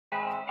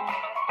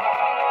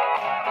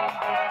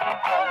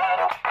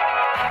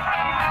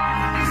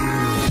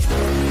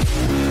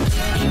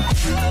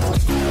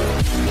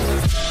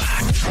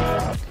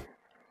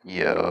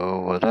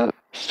Yo, what up?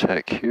 It's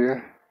Tech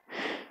here.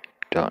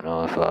 Don't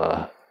know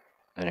if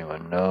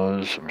anyone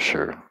knows, I'm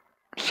sure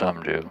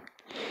some do,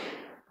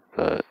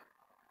 but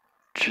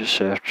just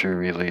after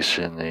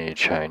releasing the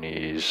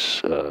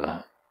Chinese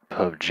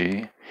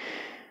PuBG,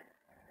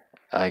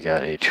 I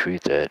got a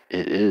tweet that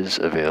it is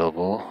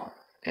available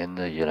in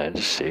the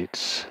United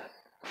States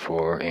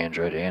for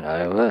Android and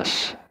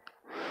iOS.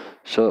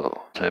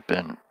 So type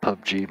in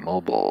PuBG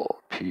Mobile,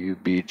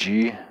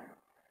 PUBG.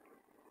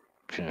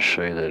 I'm going to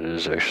show you that it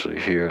is actually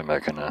here. I'm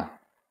not going to,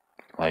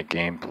 my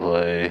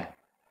gameplay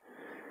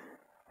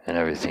and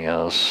everything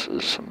else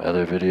is some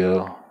other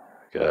video.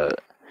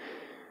 Got,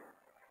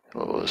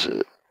 what was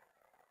it?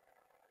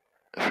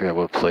 I forgot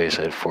what place.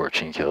 I had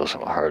 14 kills.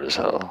 I'm hard as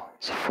hell.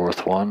 It's the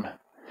fourth one.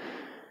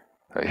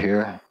 Right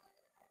here.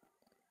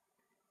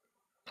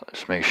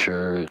 Just make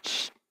sure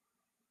it's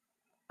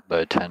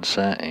by 10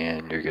 cent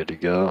and you're good to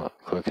go.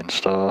 Click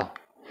install.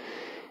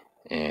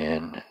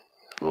 And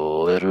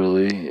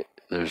literally,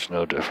 there's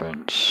no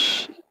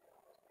difference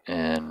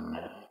in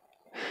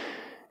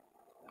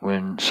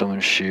when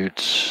someone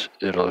shoots,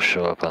 it'll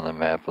show up on the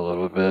map a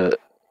little bit,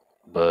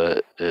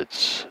 but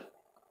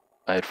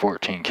I had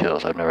 14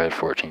 kills. I've never had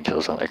 14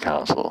 kills on the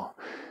console.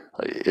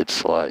 Like,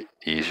 it's a lot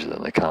easier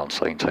than the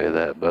console, I can tell you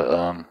that,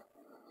 but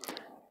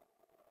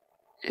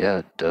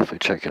yeah, definitely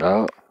check it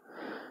out.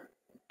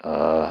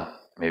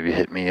 Maybe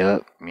hit me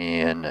up, me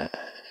and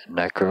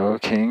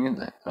Necro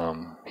King.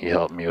 He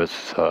helped me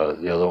with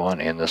the other one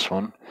and this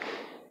one.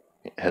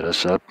 Hit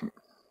us up,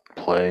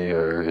 play,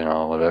 or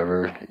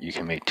whatever. You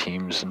can make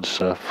teams and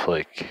stuff,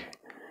 like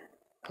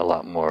a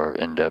lot more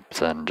in depth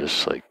than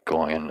just like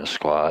going into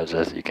squads.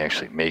 I think you can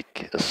actually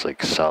make this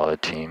like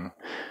solid team,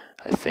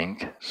 I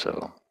think.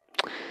 So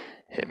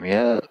hit me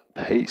up.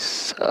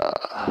 Peace.